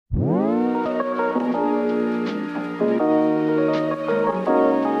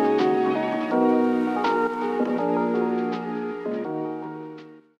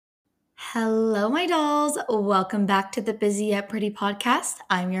Welcome back to the Busy Yet Pretty podcast.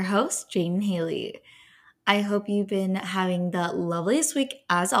 I'm your host, Jane Haley. I hope you've been having the loveliest week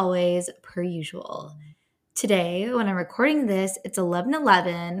as always, per usual. Today, when I'm recording this, it's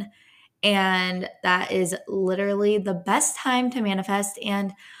 11:11, and that is literally the best time to manifest.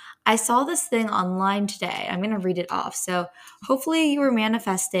 And I saw this thing online today. I'm going to read it off. So hopefully you were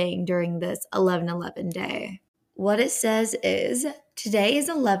manifesting during this 11:11 day. What it says is, today is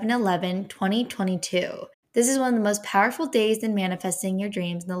 11/11/2022. This is one of the most powerful days in manifesting your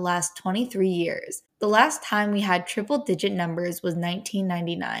dreams in the last 23 years. The last time we had triple digit numbers was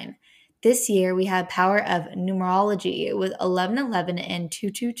 1999. This year we had power of numerology with 1111 and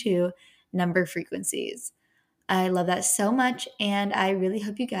 222 number frequencies. I love that so much, and I really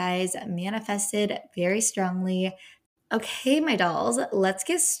hope you guys manifested very strongly. Okay, my dolls, let's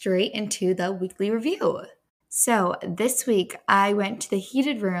get straight into the weekly review. So, this week I went to the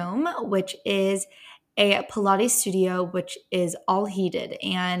Heated Room, which is a Pilates studio, which is all heated.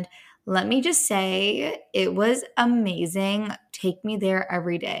 And let me just say, it was amazing. Take me there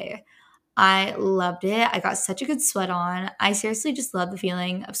every day. I loved it. I got such a good sweat on. I seriously just love the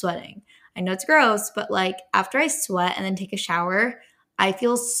feeling of sweating. I know it's gross, but like after I sweat and then take a shower, I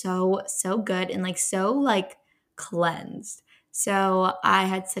feel so good and so cleansed. So I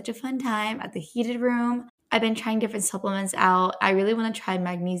had such a fun time at the Heated Room. I've been trying different supplements out. I really want to try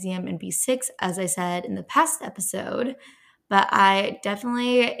magnesium and B6, as I said in the past episode, but I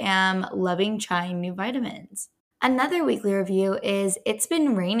definitely am loving trying new vitamins. Another weekly review is it's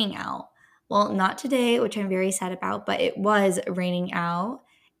been raining out. Well, not today, which I'm very sad about, but it was raining out.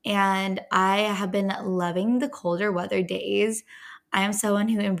 And I have been loving the colder weather days. I am someone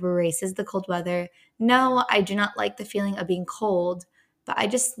who embraces the cold weather. No, I do not like the feeling of being cold, but I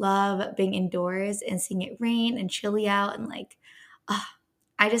just love being indoors and seeing it rain and chilly out and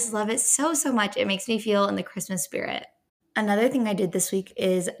I just love it so much. It makes me feel in the Christmas spirit. Another thing I did this week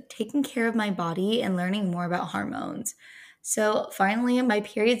is taking care of my body and learning more about hormones. So finally, my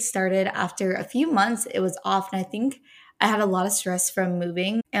period started after a few months. It was off, and I think I had a lot of stress from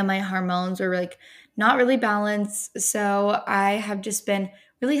moving, and my hormones were not really balanced. So I have just been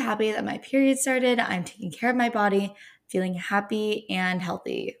really happy that my period started. I'm taking care of my body, feeling happy and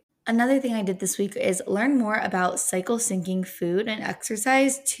healthy. Another thing I did this week is learn more about cycle syncing food and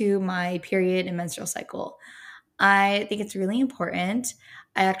exercise to my period and menstrual cycle. I think it's really important.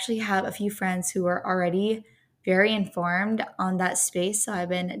 I actually have a few friends who are already very informed on that space, so I've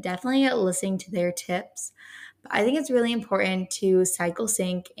been definitely listening to their tips. But I think it's really important to cycle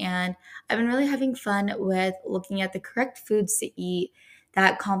sync, and I've been really having fun with looking at the correct foods to eat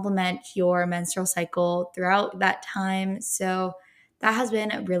that complement your menstrual cycle throughout that time. So that has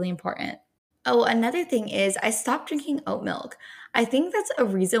been really important. Oh, another thing is I stopped drinking oat milk. I think that's a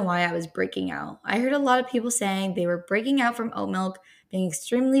reason why I was breaking out. I heard a lot of people saying they were breaking out from oat milk, being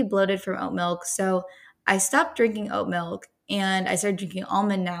extremely bloated from oat milk. So I stopped drinking oat milk and I started drinking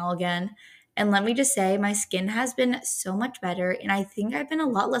almond now again. And let me just say, my skin has been so much better, and I think I've been a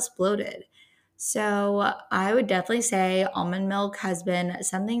lot less bloated. So I would definitely say almond milk has been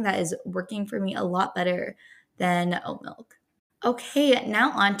something that is working for me a lot better than oat milk. Okay,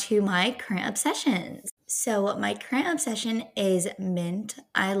 now on to my current obsessions. So, my current obsession is mint.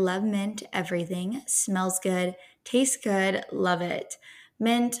 I love mint everything. Smells good, tastes good, love it.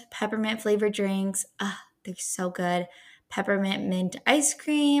 Mint, peppermint flavored drinks. They're so good. Peppermint mint ice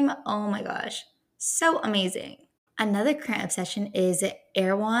cream. Oh my gosh, so amazing. Another current obsession is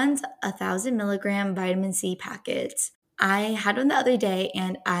Erewhon's 1,000 milligram vitamin C packets. I had one the other day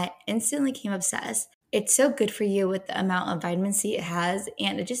and I instantly became obsessed. It's so good for you with the amount of vitamin C it has,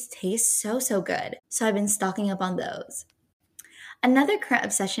 and it just tastes so good. So I've been stocking up on those. Another current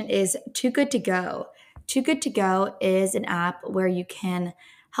obsession is Too Good to Go. Too Good to Go is an app where you can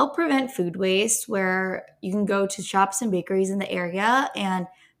help prevent food waste, where you can go to shops and bakeries in the area and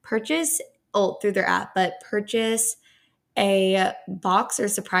purchase, through their app, but purchase a box or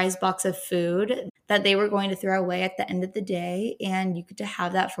surprise box of food that they were going to throw away at the end of the day. And you get to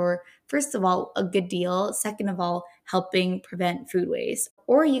have that for, first of all, a good deal. Second of all, helping prevent food waste.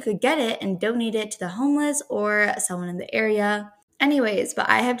 Or you could get it and donate it to the homeless or someone in the area. Anyways, but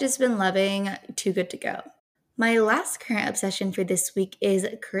I have just been loving Too Good to Go. My last current obsession for this week is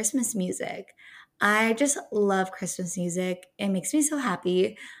Christmas music. I just love Christmas music. It makes me so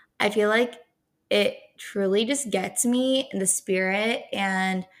happy. I feel like it truly just gets me in the spirit,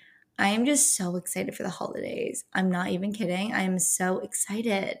 and I am just so excited for the holidays. I'm not even kidding. I am so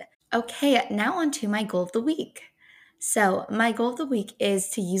excited. Okay, now on to my goal of the week. So, my goal of the week is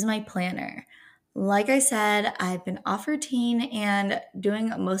to use my planner. Like I said, I've been off routine and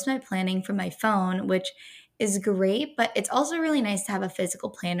doing most of my planning from my phone, which is great, but it's also really nice to have a physical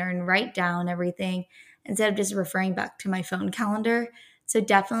planner and write down everything instead of just referring back to my phone calendar. So,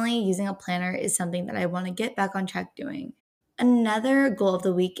 definitely using a planner is something that I want to get back on track doing. Another goal of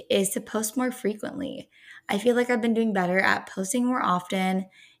the week is to post more frequently. I feel like I've been doing better at posting more often.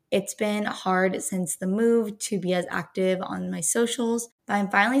 It's been hard since the move to be as active on my socials, but I'm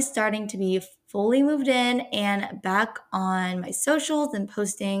finally starting to be fully moved in and back on my socials and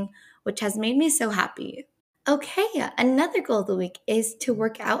posting, which has made me so happy. Okay, another goal of the week is to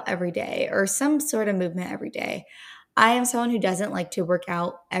work out every day or some sort of movement every day. I am someone who doesn't like to work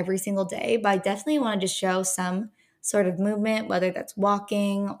out every single day, but I definitely want to just show some sort of movement, whether that's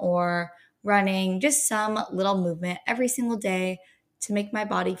walking or running, just some little movement every single day to make my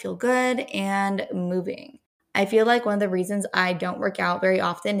body feel good and moving. I feel like one of the reasons I don't work out very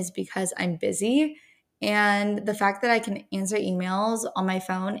often is because I'm busy. And the fact that I can answer emails on my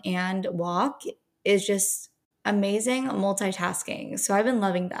phone and walk is just amazing multitasking. So I've been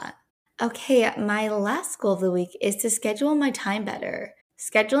loving that. Okay, my last goal of the week is to schedule my time better.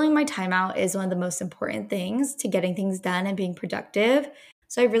 Scheduling my time out is one of the most important things to getting things done and being productive.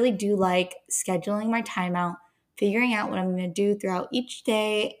 So I really do like scheduling my time out, figuring out what I'm going to do throughout each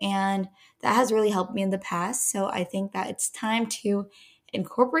day, and that has really helped me in the past. So I think that it's time to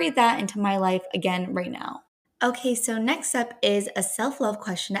incorporate that into my life again right now. Okay, so next up is a self love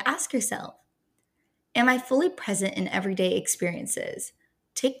question to ask yourself. Am I fully present in everyday experiences?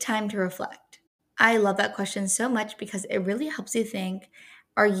 Take time to reflect. I love that question so much because it really helps you think,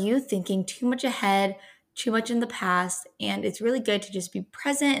 are you thinking too much ahead, too much in the past? And it's really good to just be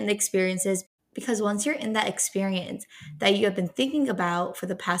present in the experiences because once you're in that experience that you have been thinking about for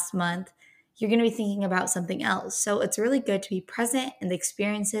the past month, you're going to be thinking about something else. So it's really good to be present in the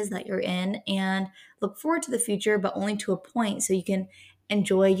experiences that you're in and look forward to the future, but only to a point so you can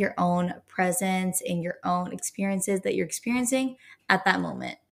enjoy your own presence and your own experiences that you're experiencing at that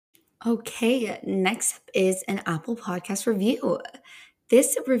moment. Okay, next up is an Apple Podcast review.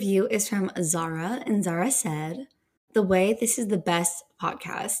 This review is from Zara, and Zara said, "The way this is the best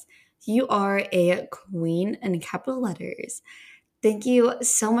podcast. You are a queen in capital letters. Thank you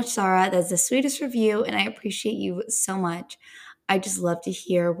so much, Sarah. That's the sweetest review, and I appreciate you so much. I just love to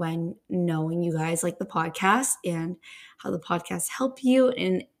hear when knowing you guys like the podcast and how the podcasts help you.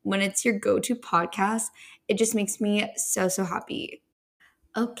 And when it's your go to podcast, it just makes me so, so happy.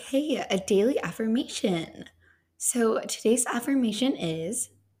 Okay, a daily affirmation. So today's affirmation is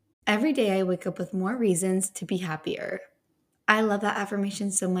every day I wake up with more reasons to be happier. I love that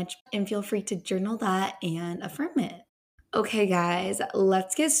affirmation so much, and feel free to journal that and affirm it. Okay, guys,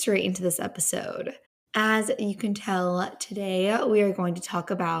 let's get straight into this episode. As you can tell, today we are going to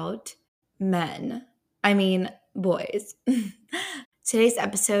talk about men. I mean, boys. Today's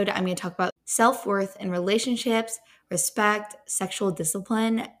episode, I'm going to talk about self worth in relationships, respect, sexual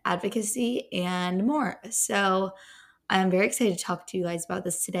discipline, advocacy, and more. So, I'm very excited to talk to you guys about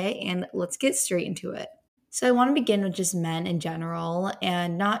this today, and let's get straight into it. So, I want to begin with just men in general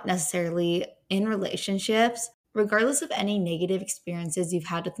and not necessarily in relationships. Regardless of any negative experiences you've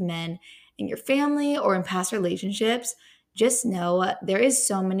had with men in your family or in past relationships, just know there is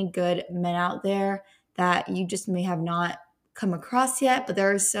so many good men out there that you just may have not come across yet, but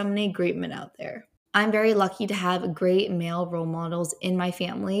there are so many great men out there. I'm very lucky to have great male role models in my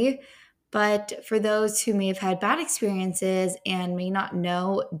family. But for those who may have had bad experiences and may not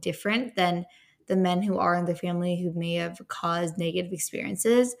know different than the men who are in the family who may have caused negative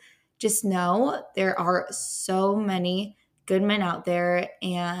experiences, just know there are so many good men out there.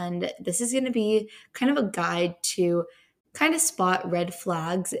 And this is going to be kind of a guide to kind of spot red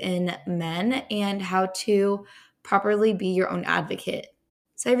flags in men and how to properly be your own advocate.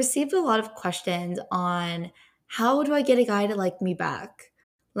 So I received a lot of questions on how do I get a guy to like me back?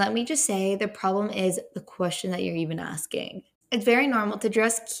 Let me just say the problem is the question that you're even asking. It's very normal to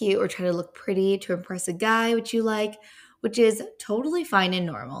dress cute or try to look pretty to impress a guy which you like, which is totally fine and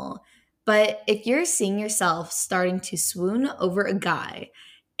normal. But if you're seeing yourself starting to swoon over a guy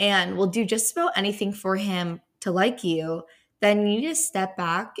and will do just about anything for him to like you, then you need to step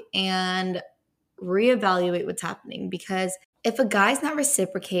back and reevaluate what's happening because if a guy's not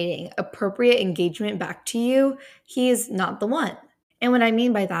reciprocating appropriate engagement back to you, he is not the one. And what I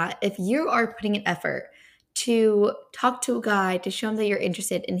mean by that, if you are putting an effort to talk to a guy to show him that you're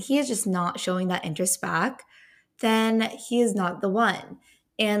interested and he is just not showing that interest back, then he is not the one.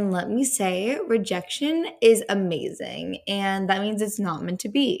 And let me say, rejection is amazing. And that means it's not meant to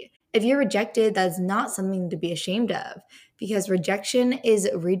be. If you're rejected, that's not something to be ashamed of because rejection is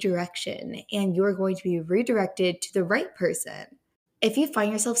redirection and you're going to be redirected to the right person. If you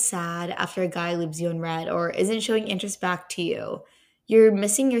find yourself sad after a guy leaves you in red or isn't showing interest back to you, you're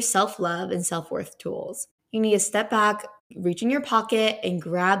missing your self love and self worth tools. You need to step back, reach in your pocket, and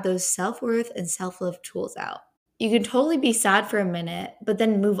grab those self worth and self love tools out. You can totally be sad for a minute, but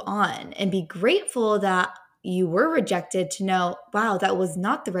then move on and be grateful that you were rejected to know, wow, that was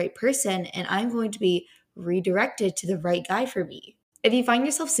not the right person, and I'm going to be redirected to the right guy for me. If you find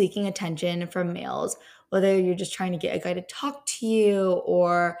yourself seeking attention from males, whether you're just trying to get a guy to talk to you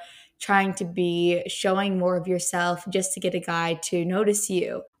or trying to be showing more of yourself just to get a guy to notice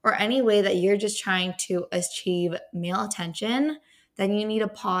you, or any way that you're just trying to achieve male attention, then you need to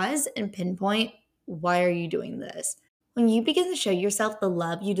pause and pinpoint, why are you doing this? When you begin to show yourself the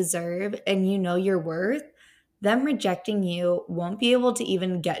love you deserve and you know your worth, them rejecting you won't be able to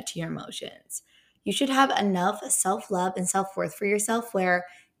even get to your emotions. You should have enough self love and self worth for yourself where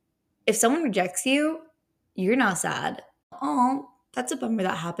if someone rejects you, you're not sad. Oh, that's a bummer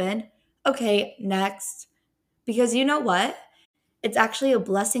that happened. Okay, next. Because you know what? It's actually a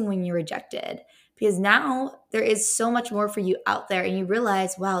blessing when you're rejected because now there is so much more for you out there and you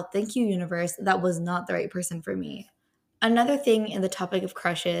realize, wow, thank you, universe. That was not the right person for me. Another thing in the topic of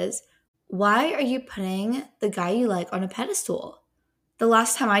crushes, why are you putting the guy you like on a pedestal? The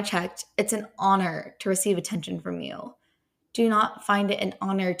last time I checked, it's an honor to receive attention from you. Do not find it an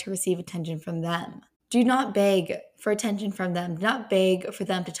honor to receive attention from them. Do not beg for attention from them. Do not beg for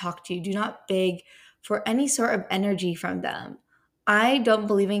them to talk to you. Do not beg for any sort of energy from them. I don't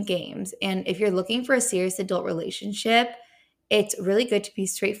believe in games. And if you're looking for a serious adult relationship, it's really good to be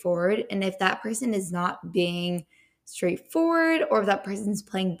straightforward. And if that person is not being straightforward or if that person's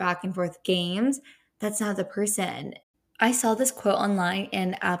playing back and forth games, that's not the person. I saw this quote online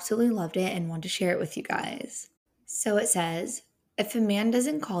and absolutely loved it and want to share it with you guys. So it says, if a man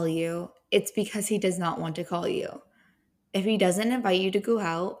doesn't call you, it's because he does not want to call you. If he doesn't invite you to go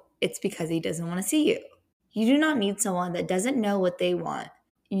out, it's because he doesn't want to see you. You do not need someone that doesn't know what they want.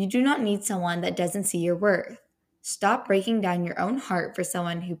 You do not need someone that doesn't see your worth. Stop breaking down your own heart for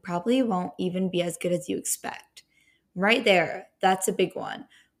someone who probably won't even be as good as you expect. Right there, that's a big one.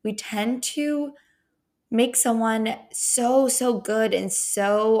 We tend to make someone so good and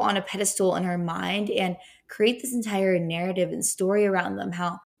so on a pedestal in our mind and create this entire narrative and story around them,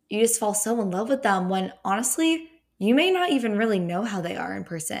 how you just fall so in love with them when honestly you may not even really know how they are in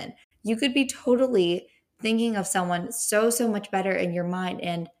person. You could be totally thinking of someone so much better in your mind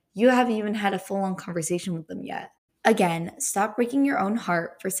and you haven't even had a full-on conversation with them yet. Again, stop breaking your own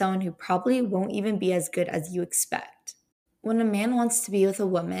heart for someone who probably won't even be as good as you expect. When a man wants to be with a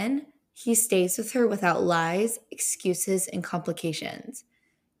woman, he stays with her without lies, excuses, and complications.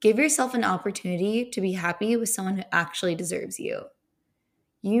 Give yourself an opportunity to be happy with someone who actually deserves you.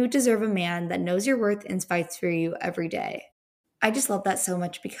 You deserve a man that knows your worth and fights for you every day. I just love that so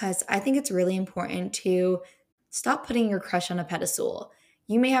much because I think it's really important to stop putting your crush on a pedestal.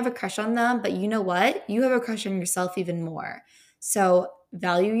 You may have a crush on them, but you know what? You have a crush on yourself even more. So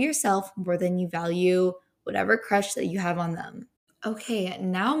value yourself more than you value whatever crush that you have on them. Okay,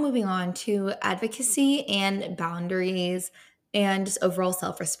 now moving on to advocacy and boundaries and just overall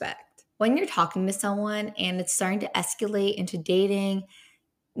self respect. When you're talking to someone and it's starting to escalate into dating,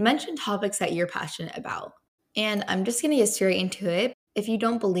 mention topics that you're passionate about. And I'm just going to get straight into it. If you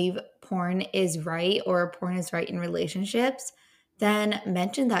don't believe porn is right or porn is right in relationships, then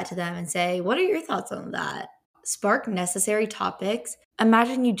mention that to them and say, what are your thoughts on that? Spark necessary topics.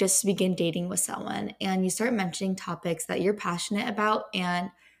 Imagine you just begin dating with someone and you start mentioning topics that you're passionate about and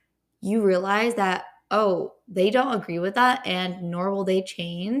you realize that, oh, they don't agree with that and nor will they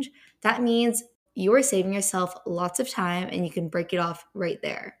change. That means you are saving yourself lots of time and you can break it off right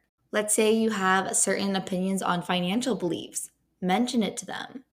there. Let's say you have certain opinions on financial beliefs. Mention it to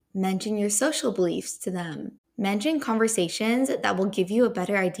them. Mention your social beliefs to them. Mention conversations that will give you a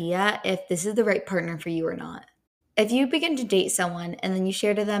better idea if this is the right partner for you or not. If you begin to date someone and then you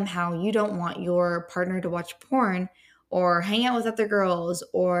share to them how you don't want your partner to watch porn or hang out with other girls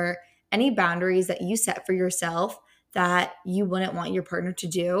or any boundaries that you set for yourself that you wouldn't want your partner to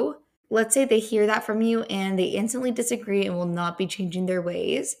do, let's say they hear that from you and they instantly disagree and will not be changing their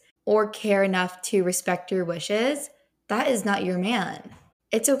ways or care enough to respect your wishes, that is not your man.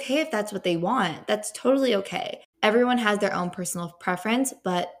 It's okay if that's what they want. That's totally okay. Everyone has their own personal preference,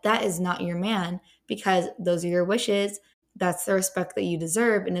 but that is not your man because those are your wishes. That's the respect that you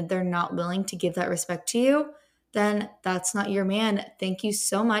deserve. And if they're not willing to give that respect to you, then that's not your man. Thank you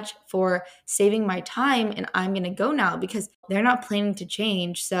so much for saving my time. And I'm going to go now because they're not planning to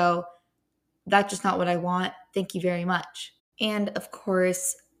change. So that's just not what I want. Thank you very much. And of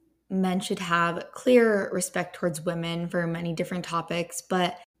course, men should have clear respect towards women for many different topics,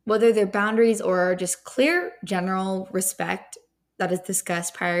 but whether they're boundaries or just clear general respect that is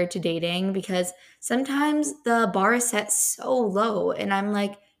discussed prior to dating, because sometimes the bar is set so low and I'm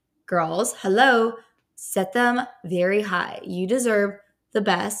like, girls, hello, set them very high. You deserve the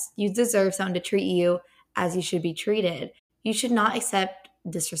best. You deserve someone to treat you as you should be treated. You should not accept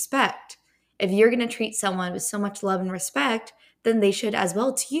disrespect. If you're going to treat someone with so much love and respect, then they should as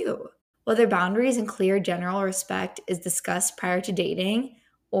well to you. Whether boundaries and clear general respect is discussed prior to dating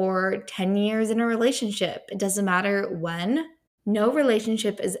or 10 years in a relationship, it doesn't matter when. No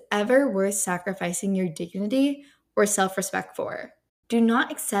relationship is ever worth sacrificing your dignity or self-respect for. Do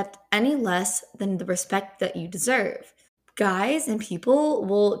not accept any less than the respect that you deserve. Guys and people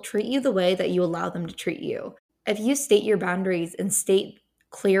will treat you the way that you allow them to treat you. If you state your boundaries and state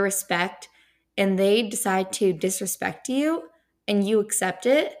clear respect and they decide to disrespect you and you accept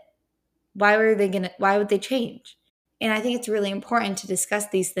it, why would they change? And I think it's really important to discuss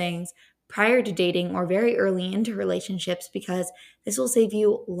these things prior to dating or very early into relationships, because this will save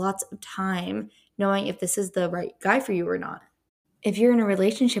you lots of time knowing if this is the right guy for you or not. If you're in a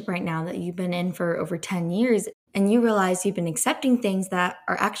relationship right now that you've been in for over 10 years and you realize you've been accepting things that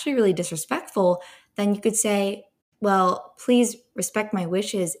are actually really disrespectful, then you could say, well, please respect my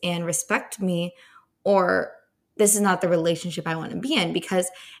wishes and respect me, or this is not the relationship I want to be in, because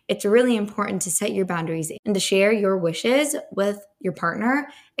it's really important to set your boundaries and to share your wishes with your partner,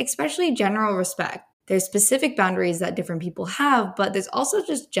 especially general respect. There's specific boundaries that different people have, but there's also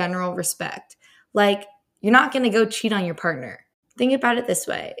just general respect. Like, you're not going to go cheat on your partner. Think about it this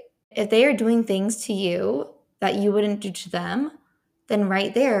way. If they are doing things to you that you wouldn't do to them, then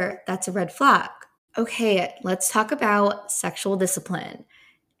right there, that's a red flag. Okay, let's talk about sexual discipline.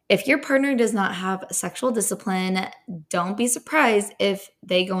 If your partner does not have sexual discipline, don't be surprised if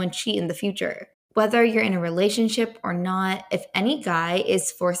they go and cheat in the future. Whether you're in a relationship or not, if any guy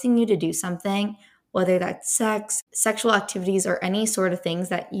is forcing you to do something, whether that's sex, sexual activities, or any sort of things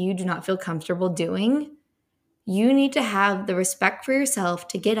that you do not feel comfortable doing, you need to have the respect for yourself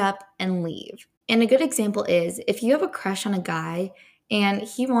to get up and leave. And a good example is if you have a crush on a guy and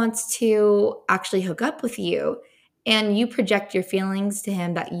he wants to actually hook up with you and you project your feelings to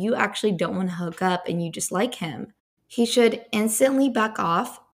him that you actually don't want to hook up and you just like him, he should instantly back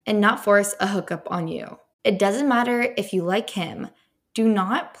off and not force a hookup on you. It doesn't matter if you like him. Do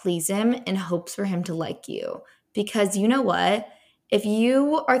not please him in hopes for him to like you. Because you know what? If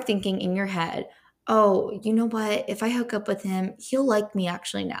you are thinking in your head, oh, you know what? If I hook up with him, he'll like me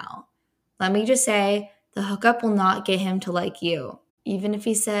actually now. Let me just say, the hookup will not get him to like you. Even if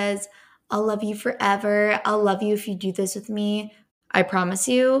he says, I'll love you forever, I'll love you if you do this with me, I promise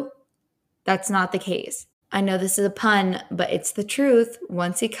you, that's not the case. I know this is a pun, but it's the truth.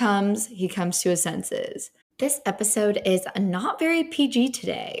 Once he comes to his senses. This episode is not very PG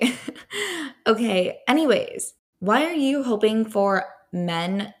today. Okay, anyways, why are you hoping for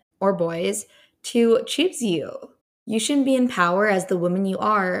men or boys to choose you? You shouldn't be in power as the woman you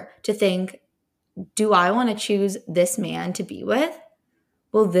are to think, do I want to choose this man to be with?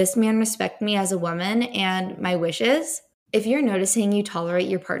 Will this man respect me as a woman and my wishes? If you're noticing you tolerate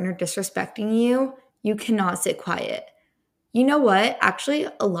your partner disrespecting you, you cannot sit quiet. You know what? Actually,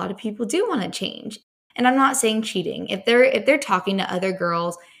 a lot of people do want to change. And I'm not saying cheating. If they're talking to other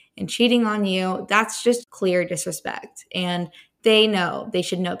girls and cheating on you, that's just clear disrespect. And they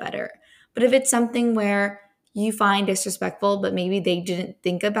should know better. But if it's something where you find disrespectful, but maybe they didn't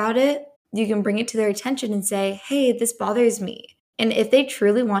think about it, you can bring it to their attention and say, hey, this bothers me. And if they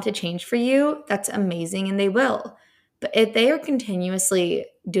truly want to change for you, that's amazing and they will. But if they are continuously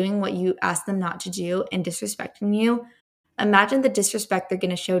doing what you ask them not to do and disrespecting you, imagine the disrespect they're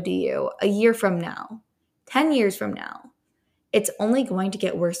going to show to you a year from now, 10 years from now. It's only going to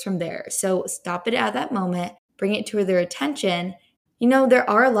get worse from there. So stop it at that moment, bring it to their attention. You know, there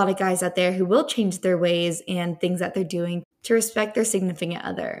are a lot of guys out there who will change their ways and things that they're doing to respect their significant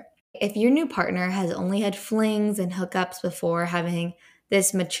other. If your new partner has only had flings and hookups before having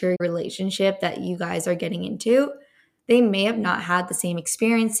this mature relationship that you guys are getting into, they may have not had the same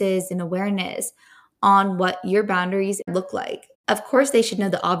experiences and awareness on what your boundaries look like. Of course, they should know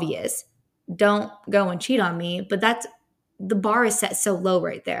the obvious. Don't go and cheat on me, but the bar is set so low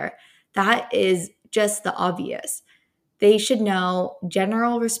right there. That is just the obvious. They should know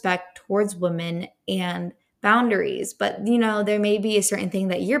general respect towards women and boundaries, but there may be a certain thing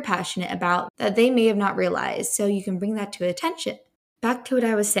that you're passionate about that they may have not realized, so you can bring that to attention. Back to what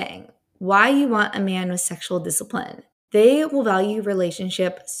I was saying, why you want a man with sexual discipline. They will value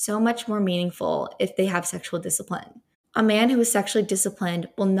relationship so much more meaningful if they have sexual discipline. A man who is sexually disciplined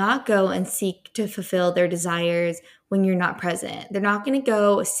will not go and seek to fulfill their desires when you're not present. They're not going to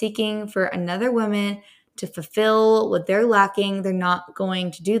go seeking for another woman to fulfill what they're lacking. They're not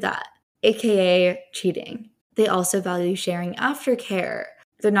going to do that, aka cheating. They also value sharing aftercare.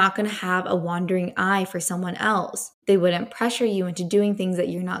 They're not going to have a wandering eye for someone else. They wouldn't pressure you into doing things that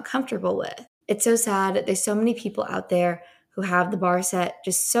you're not comfortable with. It's so sad. There's so many people out there who have the bar set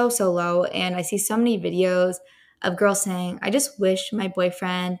just so low. And I see so many videos of girls saying, I just wish my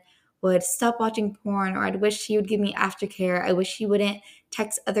boyfriend would stop watching porn, or I'd wish he would give me aftercare. I wish he wouldn't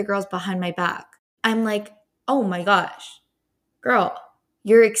text other girls behind my back. I'm like, oh my gosh, girl,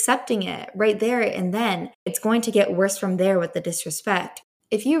 you're accepting it right there and then. It's going to get worse from there with the disrespect.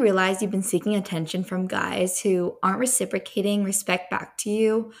 If you realize you've been seeking attention from guys who aren't reciprocating respect back to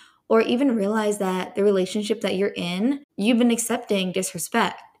you, or even realize that the relationship that you're in, you've been accepting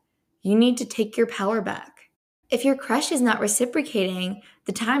disrespect, you need to take your power back. If your crush is not reciprocating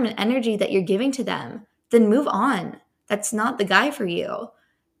the time and energy that you're giving to them, then move on. That's not the guy for you.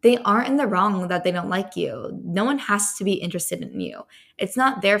 They aren't in the wrong that they don't like you. No one has to be interested in you. It's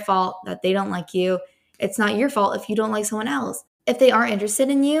not their fault that they don't like you. It's not your fault if you don't like someone else. If they aren't interested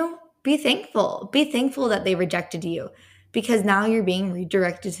in you, be thankful. Be thankful that they rejected you, because now you're being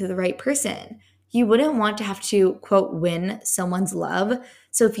redirected to the right person. You wouldn't want to have to, quote, win someone's love.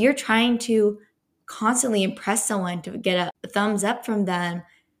 So if you're trying to constantly impress someone to get a thumbs up from them,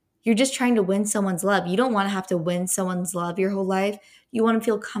 you're just trying to win someone's love. You don't want to have to win someone's love your whole life. You want to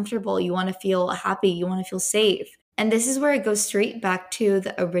feel comfortable. You want to feel happy. You want to feel safe. And this is where it goes straight back to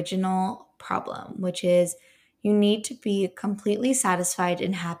the original problem, which is you need to be completely satisfied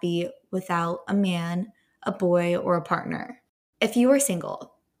and happy without a man, a boy, or a partner. If you are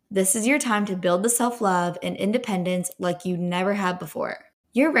single, this is your time to build the self-love and independence like you never had before.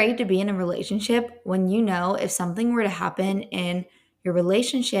 You're ready to be in a relationship when you know if something were to happen in your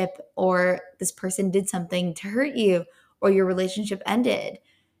relationship, or this person did something to hurt you, or your relationship ended,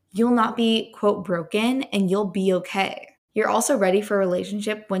 you'll not be, quote, broken, and you'll be okay. You're also ready for a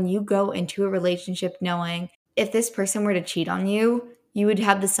relationship when you go into a relationship knowing if this person were to cheat on you, you would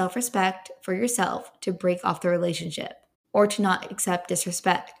have the self-respect for yourself to break off the relationship or to not accept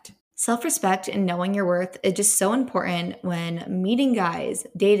disrespect. Self-respect and knowing your worth is just so important when meeting guys,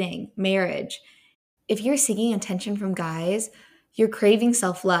 dating, marriage. If you're seeking attention from guys, you're craving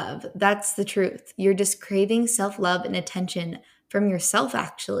self-love. That's the truth. You're just craving self-love and attention from yourself,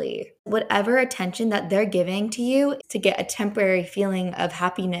 actually. Whatever attention that they're giving to you to get a temporary feeling of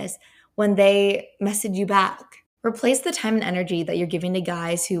happiness when they message you back. Replace the time and energy that you're giving to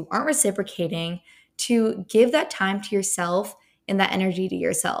guys who aren't reciprocating to give that time to yourself and that energy to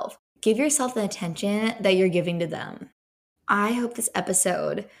yourself. Give yourself the attention that you're giving to them. I hope this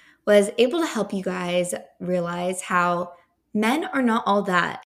episode was able to help you guys realize how men are not all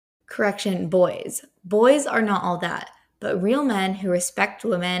that. Correction, boys. Boys are not all that. But real men who respect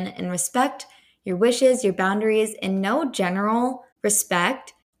women and respect your wishes, your boundaries, and no general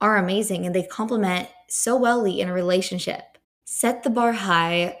respect are amazing, and they complement so wellly in a relationship. Set the bar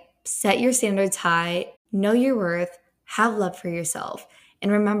high, set your standards high, know your worth, have love for yourself.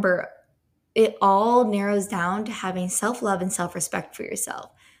 And remember, it all narrows down to having self-love and self-respect for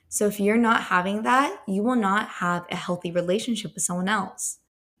yourself. So if you're not having that, you will not have a healthy relationship with someone else.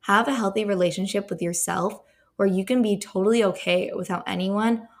 Have a healthy relationship with yourself where you can be totally okay without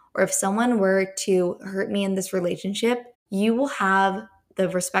anyone, or if someone were to hurt me in this relationship, you will have the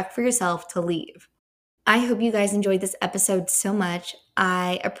respect for yourself to leave. I hope you guys enjoyed this episode so much.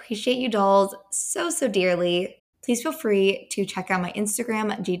 I appreciate you dolls so dearly. Please feel free to check out my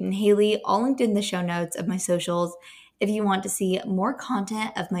Instagram, Jaden Haley, all linked in the show notes of my socials. If you want to see more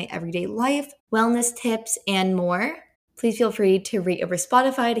content of my everyday life, wellness tips, and more, please feel free to rate over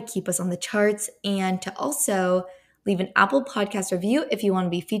Spotify to keep us on the charts, and to also leave an Apple Podcast review if you want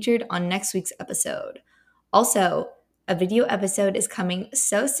to be featured on next week's episode. Also, a video episode is coming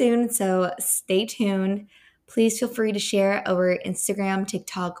so soon, so stay tuned. Please feel free to share over Instagram,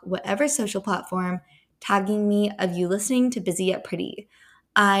 TikTok, whatever social platform, tagging me of you listening to Busy Yet Pretty.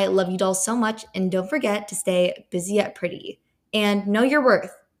 I love you dolls so much, and don't forget to stay busy yet pretty. And know your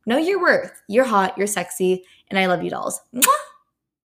worth. Know your worth. You're hot, you're sexy, and I love you dolls. Mwah!